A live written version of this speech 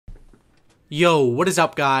Yo, what is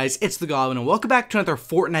up guys? It's the Goblin and welcome back to another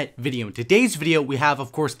Fortnite video. In today's video, we have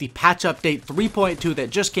of course the patch update 3.2 that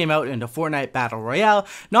just came out into Fortnite Battle Royale.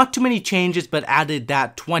 Not too many changes, but added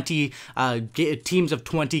that 20 teams of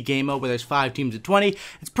 20 game mode where there's 5 teams of 20.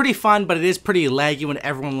 It's pretty fun, but it is pretty laggy when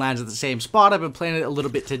everyone lands at the same spot. I've been playing it a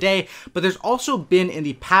little bit today, but there's also been in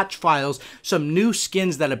the patch files some new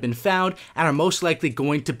skins that have been found and are most likely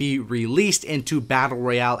going to be released into Battle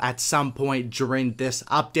Royale at some point during this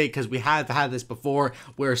update, because we have had this before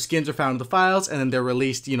where skins are found in the files and then they're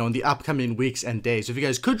released, you know, in the upcoming weeks and days. So if you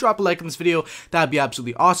guys could drop a like on this video, that'd be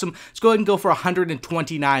absolutely awesome. Let's go ahead and go for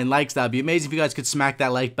 129 likes. That'd be amazing if you guys could smack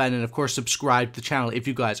that like button and of course subscribe to the channel if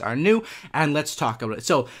you guys are new, and let's talk about it.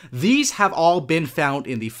 So these have all been found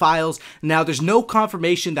in the files. Now there's no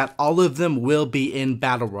confirmation that all of them will be in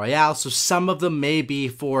Battle Royale, so some of them may be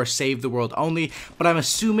for Save the World only, but I'm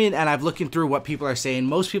assuming, and I'm looking through what people are saying,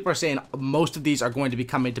 most people are saying most of these are going to be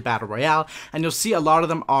coming to Battle Royale, and you'll see a lot of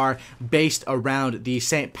them are based around the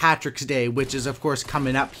St. Patrick's Day, which is of course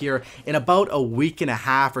coming up here in about a week and a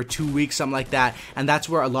half or 2 weeks, something like that, and that's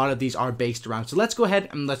where a lot of these are based around. So let's go ahead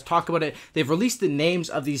and let's talk about it. They've released the names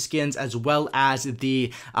of these skins as well as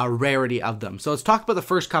the rarity of them. So let's talk about the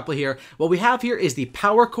first couple here. What we have here is the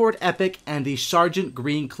Power Chord Epic and the Sergeant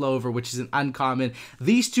Green Clover, which is an uncommon.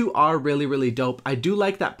 These two are really dope. I do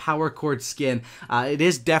like that Power Chord skin. It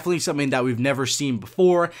is definitely something that we've never seen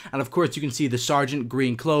before, and of course you can see the Sergeant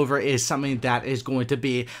Green Clover is something that is going to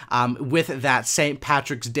be with that St.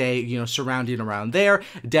 Patrick's Day, you know, surrounding around there.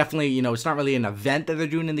 Definitely, you know, it's not really an event that they're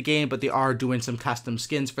doing in the game, but they are doing some custom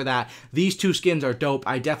skins for that. These two skins are dope.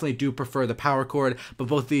 I definitely do prefer the Power Chord, but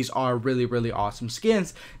both of these are really awesome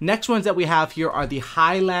skins. Next ones that we have here are the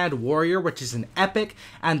Highland Warrior, which is an epic,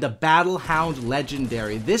 and the Battle Hound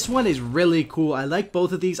Legendary. This one is really cool. I like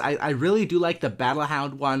both of these. I really do like the Battle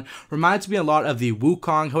Hound one. Reminds me a lot of the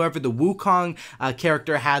Wukong. However, the Wukong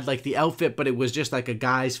character had like the outfit, but it was just like a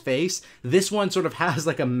guy's face. This one sort of has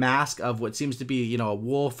like a mask of what seems to be, you know, a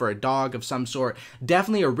wolf or a dog of some sort.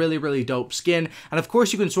 Definitely a really dope skin, and of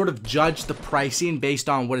course you can sort of judge the pricing based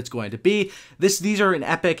on what it's going to be. These are an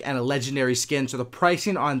epic and a legendary skin, so the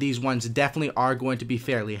pricing on these ones definitely are going to be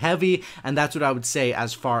fairly heavy, and that's what I would say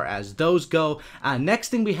as far as those go. Next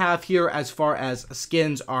thing we have here as far as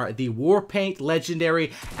skins are the Warpaint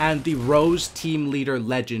Legendary and the Rose Team Leader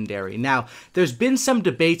Legendary. Now there's been some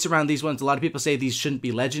debates around these ones. A lot of people say these shouldn't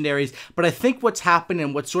be legendaries, but I think what's happened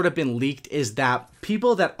and what's sort of been leaked is that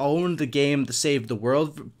people that own the game, the Save the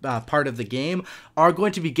World part of the game, are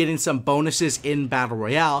going to be getting some bonuses in Battle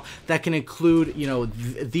Royale that can include, you know,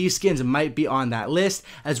 these skins might be on that list,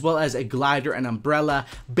 as well as a glider and umbrella.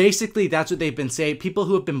 Basically, that's what they've been saying. People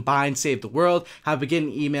who have been buying Save the World have been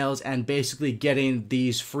getting emails and basically getting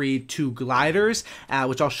these free 2 gliders,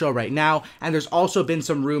 which I'll show right now. And there's also been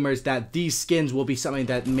some rumors that these skins will be something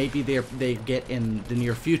that maybe they get in the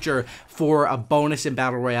near future for a bonus in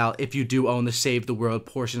Battle Royale if you do own the Save the World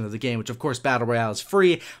portion of the game, which of course Battle Royale is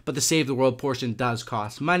free, but the Save the World portion does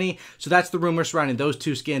cost money. So that's the rumor surrounding those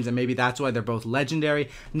 2 skins, and maybe that's why they're both legendary.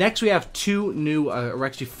 Next we have 2 new, or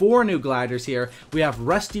actually 4 new gliders here. We have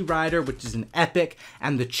Rusty Rider, which is an epic,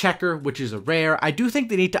 and the Checker, which is a rare. I do think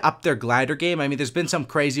they need to up their glider game. I mean, there's been some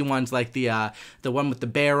crazy ones like the one with the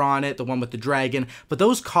bear on it, the one with the dragon, but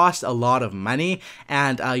those cost a lot of money,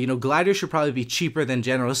 and you know, gliders should probably be cheaper than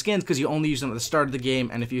general skins because you only use them at the start of the game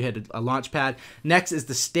and if you hit a launch pad. Next is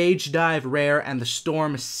the Stage Dive rare and the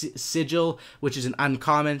Storm Sigil, which is an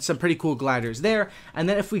uncommon. Some pretty cool gliders there. And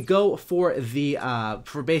then if we go for the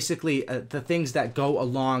basically the things that go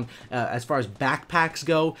along as far as backpacks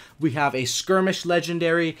go, we have a Skirmish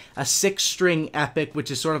Legendary, a 6-string epic, which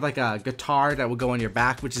is sort of like a guitar that will go on your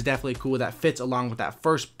back, which is definitely cool. That fits along with that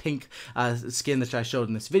first pink skin that I showed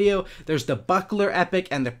in this video. There's the Buckler epic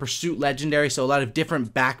and the Pursuit Legendary, so a lot of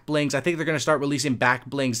different back blings. I think they're going to start releasing back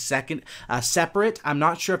blings separate. I'm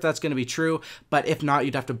not sure if that's going to be true, but if not,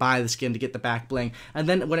 you'd have to buy the skin to get the back bling. And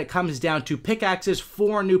then when it comes down to pickaxes,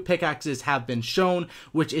 4 new pickaxes have been shown,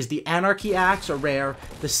 which is the Anarchy Axe, a rare,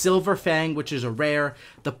 the Silver Fang, which is a rare,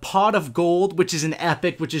 the Pot of Gold, which is an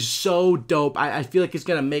epic, which is so dope. I feel like it's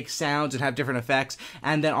going to make sounds and have different effects,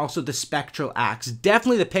 and then also the Spectral Axe.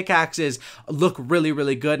 Definitely the pickaxes look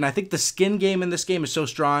really good, and I think the skin game in this game is so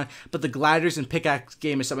strong, but the gliders and pickaxe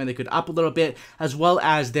game is something they could up a little bit, as well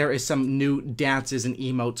as there is some new dances and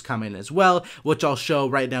emotes coming as well, which I'll show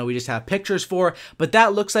right now. We just have pictures for, but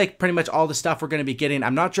that looks like pretty much all the stuff we're going to be getting.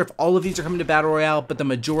 I'm not sure if all of these are coming to Battle Royale, but the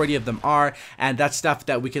majority of them are, and that's stuff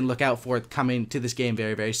that we can look out for coming to this game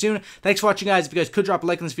very soon. Thanks for watching, guys. If you guys could drop a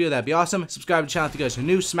like on this video, that'd be awesome. Subscribe to the channel if you guys are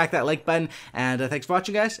new. Smack that like button, and thanks for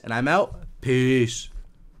watching, guys, and I'm out. Peace.